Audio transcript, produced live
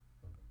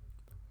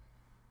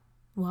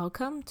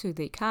Welcome to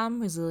the Calm,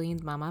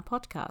 Resilient Mama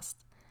podcast.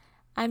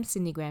 I'm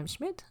Cindy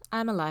Graham-Schmidt.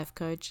 I'm a life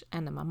coach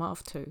and a mama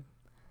of two.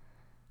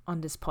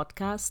 On this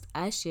podcast,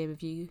 I share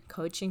with you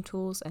coaching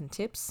tools and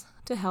tips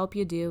to help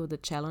you deal with the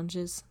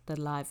challenges that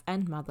life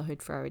and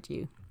motherhood throw at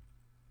you.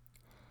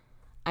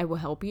 I will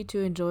help you to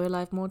enjoy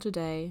life more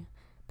today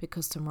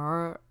because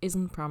tomorrow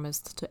isn't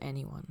promised to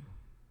anyone.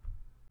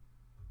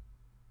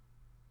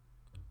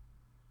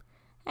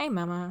 Hey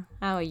mama,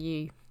 how are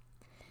you?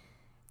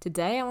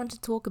 Today I want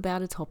to talk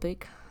about a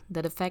topic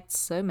that affects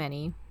so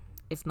many,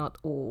 if not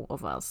all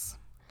of us,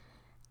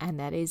 and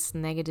that is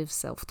negative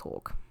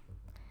self-talk.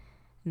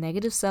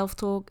 Negative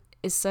self-talk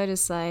is, so to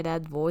say,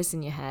 that voice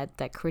in your head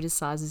that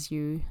criticizes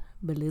you,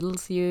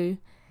 belittles you,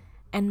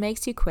 and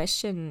makes you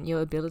question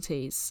your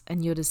abilities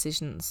and your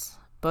decisions,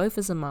 both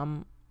as a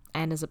mum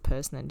and as a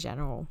person in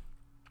general.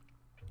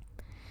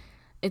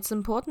 It's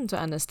important to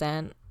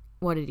understand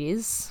what it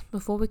is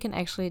before we can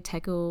actually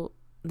tackle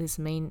this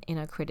mean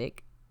inner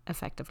critic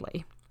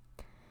effectively.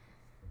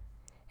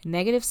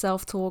 Negative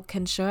self-talk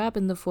can show up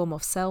in the form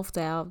of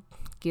self-doubt,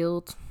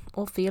 guilt,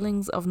 or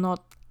feelings of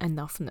not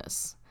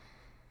enoughness.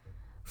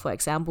 For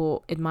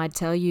example, it might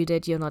tell you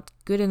that you're not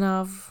good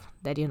enough,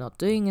 that you're not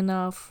doing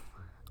enough,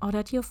 or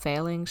that you're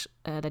falling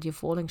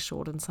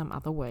short in some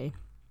other way.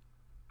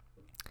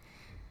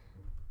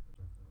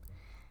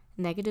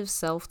 Negative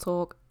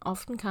self-talk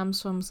often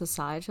comes from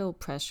societal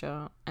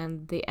pressure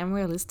and the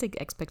unrealistic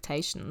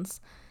expectations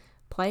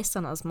placed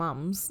on us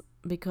mums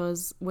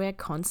because we're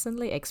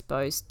constantly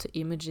exposed to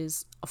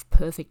images of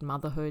perfect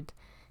motherhood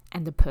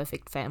and the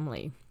perfect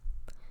family.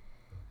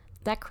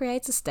 That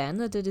creates a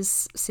standard that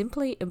is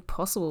simply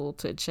impossible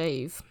to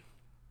achieve.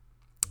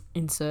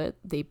 Insert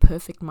the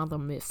perfect mother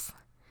myth.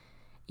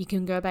 You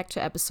can go back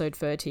to episode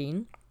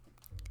 13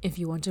 if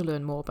you want to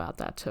learn more about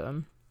that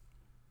term.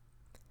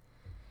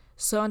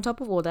 So on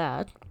top of all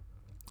that,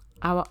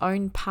 our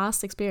own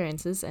past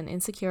experiences and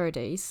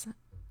insecurities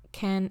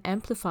can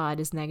amplify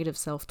this negative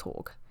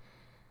self-talk.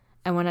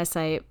 And when I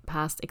say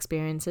past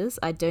experiences,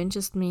 I don't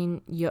just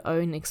mean your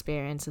own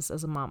experiences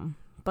as a mum,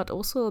 but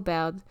also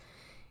about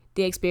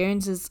the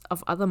experiences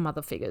of other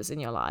mother figures in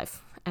your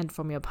life and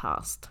from your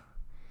past.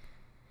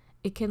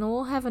 It can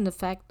all have an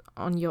effect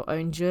on your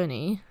own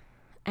journey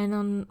and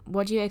on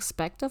what you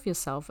expect of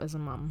yourself as a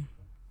mum.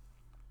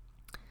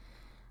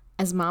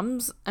 As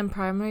mums and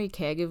primary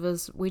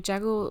caregivers, we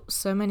juggle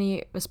so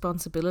many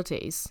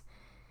responsibilities: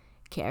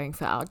 caring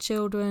for our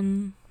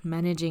children,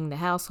 managing the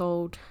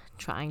household,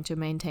 trying to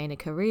maintain a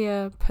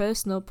career,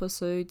 personal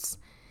pursuits,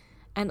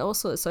 and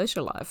also a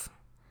social life.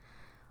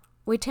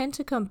 We tend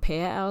to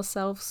compare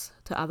ourselves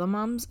to other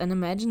mums and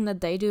imagine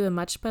that they do a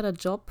much better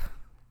job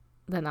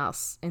than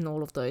us in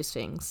all of those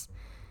things.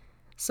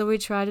 So we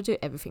try to do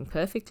everything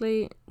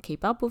perfectly,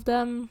 keep up with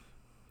them,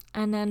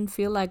 and then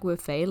feel like we're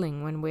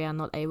failing when we are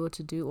not able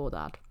to do all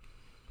that.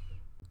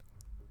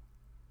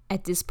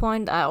 At this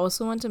point, I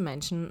also want to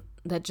mention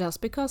that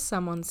just because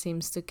someone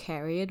seems to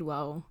carry it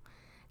well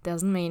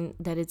doesn't mean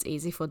that it's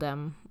easy for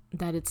them,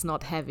 that it's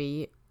not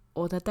heavy,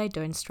 or that they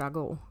don't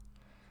struggle.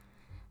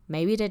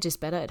 Maybe they're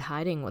just better at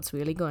hiding what's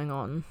really going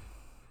on.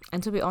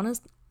 And to be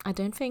honest, I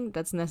don't think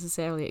that's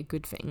necessarily a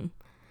good thing.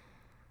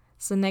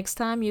 So next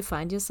time you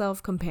find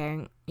yourself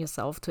comparing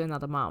yourself to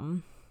another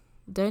mum,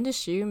 don't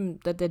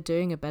assume that they're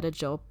doing a better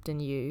job than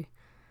you,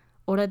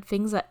 or that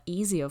things are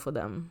easier for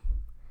them.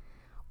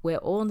 We're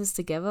all in this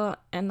together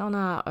and on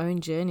our own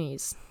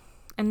journeys.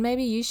 And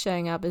maybe you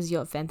showing up as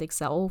your authentic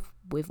self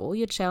with all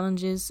your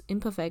challenges,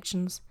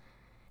 imperfections,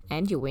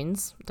 and your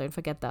wins, don't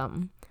forget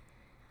them.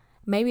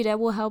 Maybe that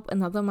will help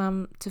another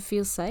mum to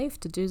feel safe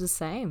to do the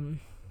same.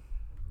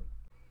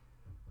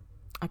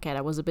 Okay,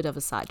 that was a bit of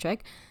a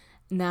sidetrack.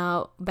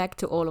 Now, back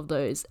to all of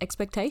those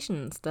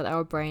expectations that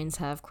our brains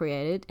have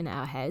created in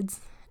our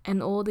heads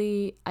and all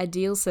the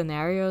ideal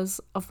scenarios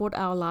of what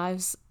our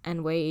lives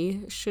and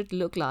we should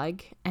look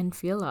like and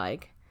feel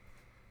like.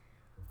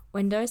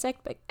 When those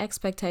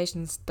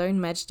expectations don't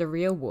match the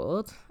real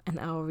world and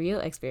our real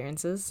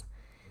experiences,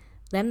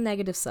 then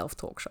negative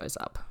self-talk shows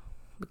up.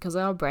 Because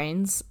our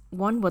brains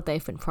want what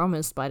they've been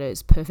promised by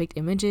those perfect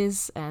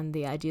images and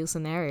the ideal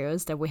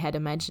scenarios that we had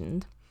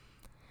imagined.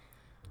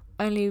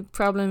 Only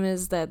problem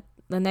is that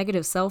the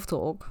negative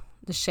self-talk,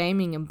 the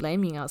shaming and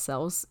blaming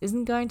ourselves,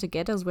 isn't going to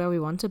get us where we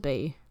want to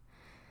be.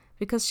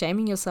 Because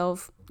shaming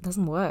yourself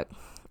doesn't work.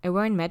 It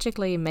won't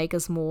magically make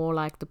us more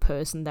like the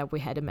person that we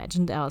had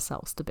imagined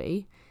ourselves to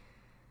be.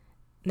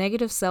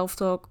 Negative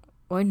self-talk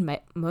won't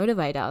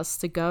motivate us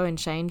to go and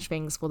change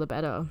things for the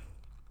better.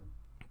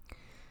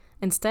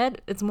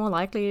 Instead, it's more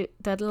likely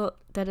that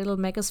it'll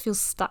make us feel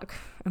stuck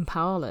and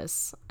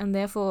powerless, and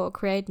therefore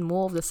create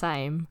more of the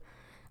same,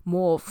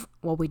 more of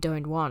what we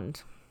don't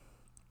want.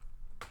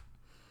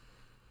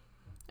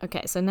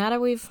 Okay, so now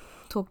that we've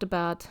talked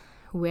about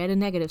where the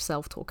negative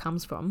self-talk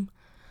comes from,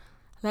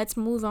 let's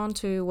move on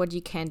to what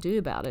you can do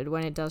about it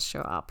when it does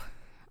show up,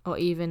 or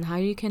even how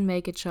you can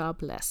make it show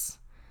up less.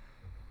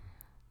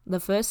 The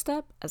first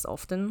step, as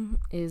often,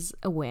 is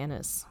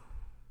awareness.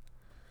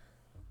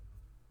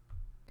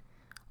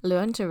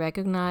 Learn to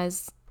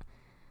recognize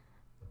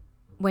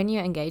when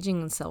you're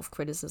engaging in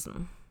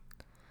self-criticism,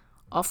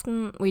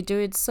 often we do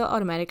it so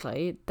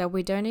automatically that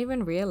we don't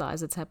even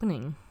realize it's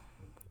happening.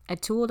 A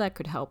tool that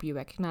could help you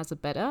recognize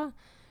it better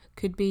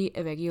could be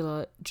a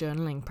regular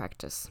journaling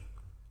practice.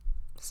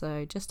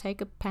 So just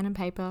take a pen and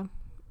paper,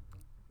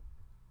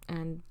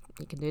 and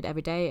you can do it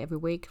every day, every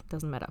week,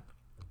 doesn't matter.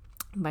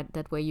 But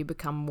that way you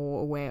become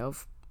more aware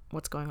of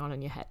what's going on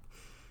in your head.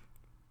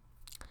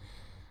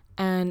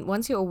 And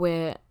once you're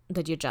aware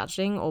that you're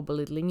judging or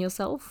belittling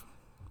yourself,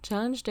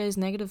 challenge those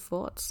negative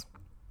thoughts.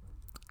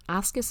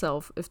 Ask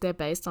yourself if they're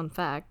based on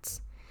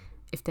facts,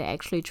 if they're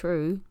actually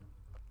true,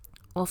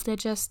 or if they're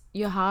just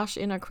your harsh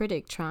inner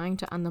critic trying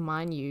to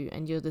undermine you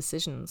and your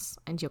decisions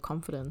and your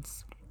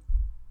confidence.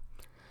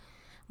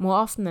 More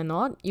often than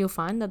not, you'll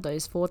find that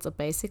those thoughts are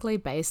basically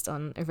based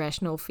on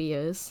irrational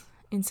fears,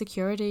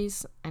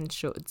 insecurities, and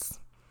shoulds.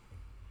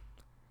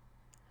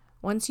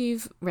 Once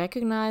you've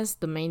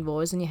recognized the main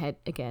voice in your head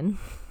again,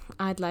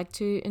 I'd like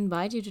to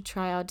invite you to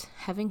try out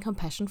having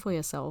compassion for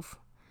yourself.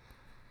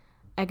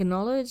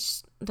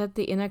 Acknowledge that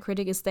the inner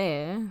critic is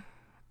there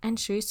and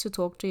choose to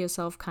talk to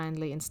yourself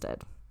kindly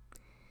instead.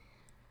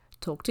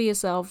 Talk to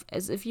yourself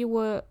as if you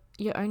were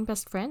your own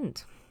best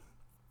friend.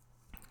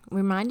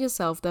 Remind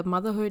yourself that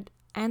motherhood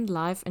and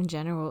life in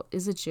general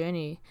is a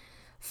journey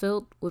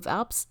filled with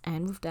ups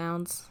and with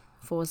downs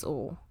for us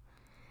all.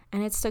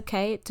 And it's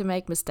okay to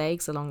make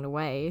mistakes along the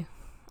way,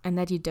 and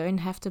that you don't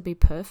have to be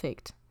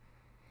perfect.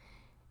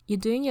 You're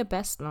doing your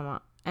best,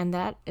 mama, and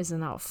that is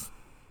enough.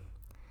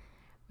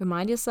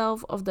 Remind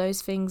yourself of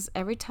those things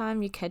every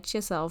time you catch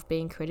yourself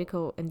being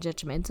critical and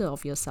judgmental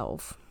of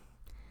yourself.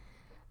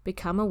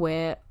 Become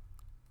aware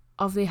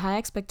of the high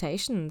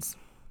expectations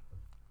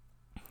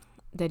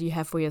that you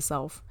have for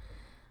yourself,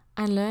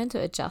 and learn to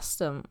adjust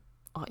them,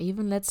 or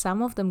even let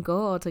some of them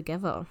go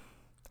altogether.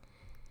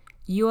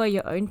 You are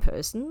your own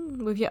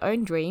person with your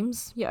own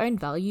dreams, your own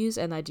values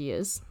and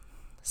ideas,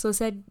 so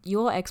set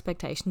your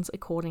expectations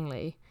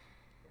accordingly.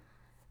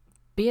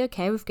 Be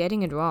okay with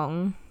getting it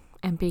wrong,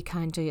 and be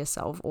kind to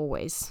yourself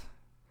always.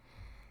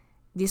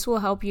 This will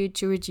help you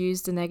to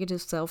reduce the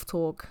negative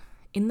self-talk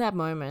in that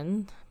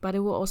moment, but it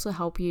will also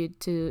help you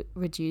to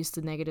reduce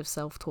the negative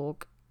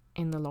self-talk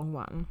in the long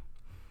run.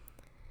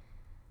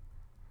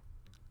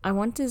 I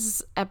want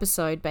this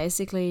episode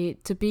basically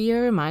to be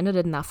a reminder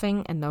that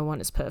nothing and no one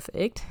is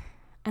perfect,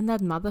 and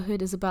that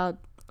motherhood is about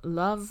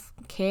love,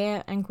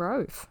 care, and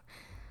growth,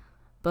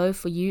 both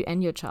for you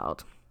and your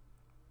child.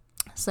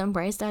 So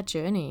embrace that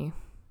journey.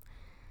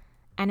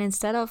 And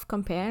instead of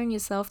comparing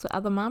yourself to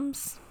other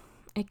mums,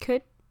 it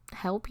could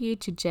help you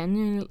to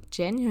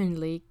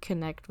genuinely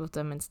connect with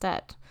them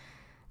instead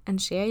and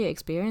share your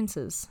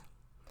experiences.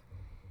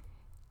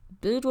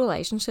 Build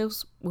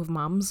relationships with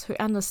mums who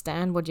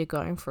understand what you're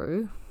going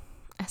through,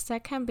 as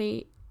that can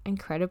be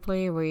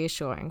incredibly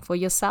reassuring for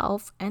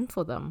yourself and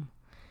for them.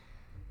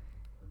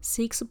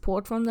 Seek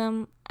support from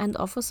them and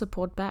offer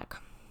support back.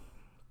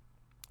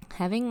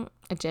 Having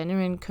a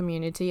genuine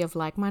community of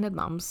like-minded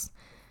mums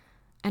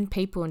and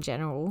people in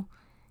general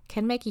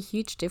can make a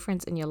huge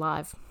difference in your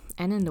life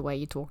and in the way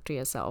you talk to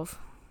yourself,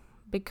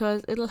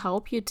 because it'll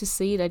help you to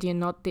see that you're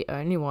not the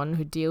only one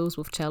who deals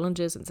with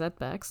challenges and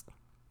setbacks.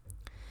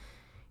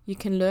 You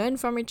can learn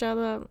from each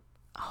other,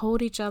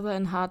 hold each other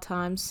in hard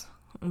times,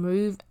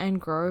 move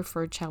and grow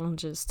through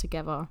challenges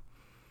together.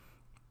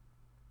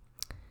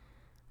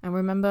 And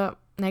remember,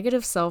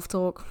 negative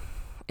self-talk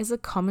is a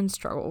common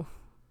struggle,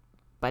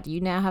 but you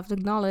now have the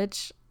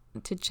knowledge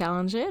to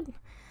challenge it,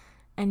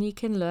 and you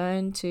can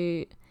learn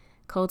to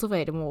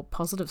cultivate a more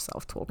positive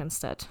self-talk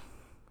instead.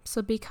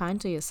 So be kind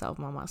to yourself,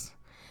 mamas,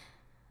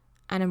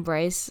 and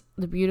embrace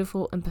the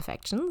beautiful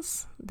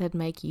imperfections that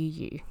make you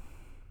you.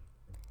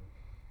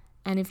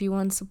 And if you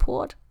want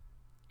support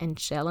in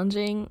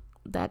challenging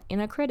that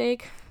inner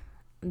critic,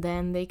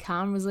 then the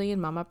Calm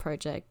Resilient Mama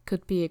project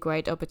could be a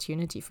great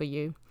opportunity for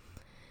you.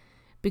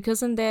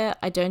 Because in there,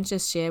 I don't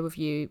just share with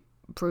you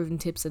proven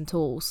tips and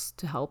tools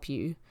to help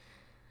you,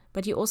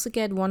 but you also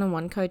get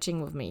one-on-one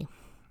coaching with me.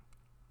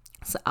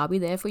 So I'll be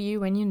there for you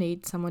when you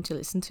need someone to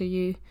listen to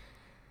you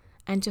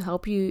and to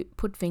help you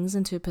put things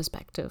into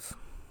perspective.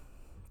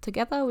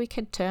 Together, we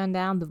can turn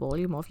down the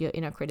volume of your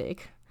inner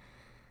critic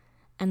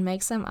and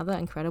make some other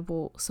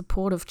incredible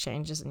supportive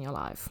changes in your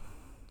life.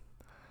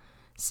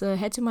 So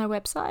head to my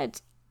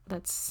website,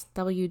 that's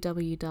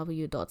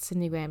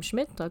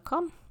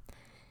www.cindygraham-schmidt.com,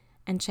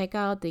 and check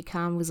out the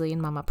Calm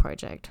Resilient Mama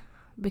project,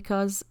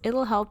 because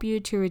it'll help you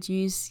to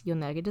reduce your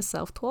negative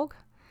self-talk,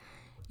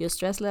 your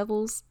stress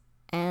levels,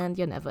 and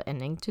your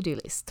never-ending to-do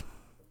list.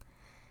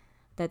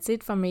 That's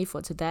it from me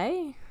for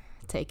today.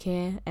 Take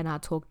care, and I'll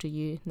talk to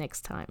you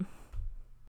next time.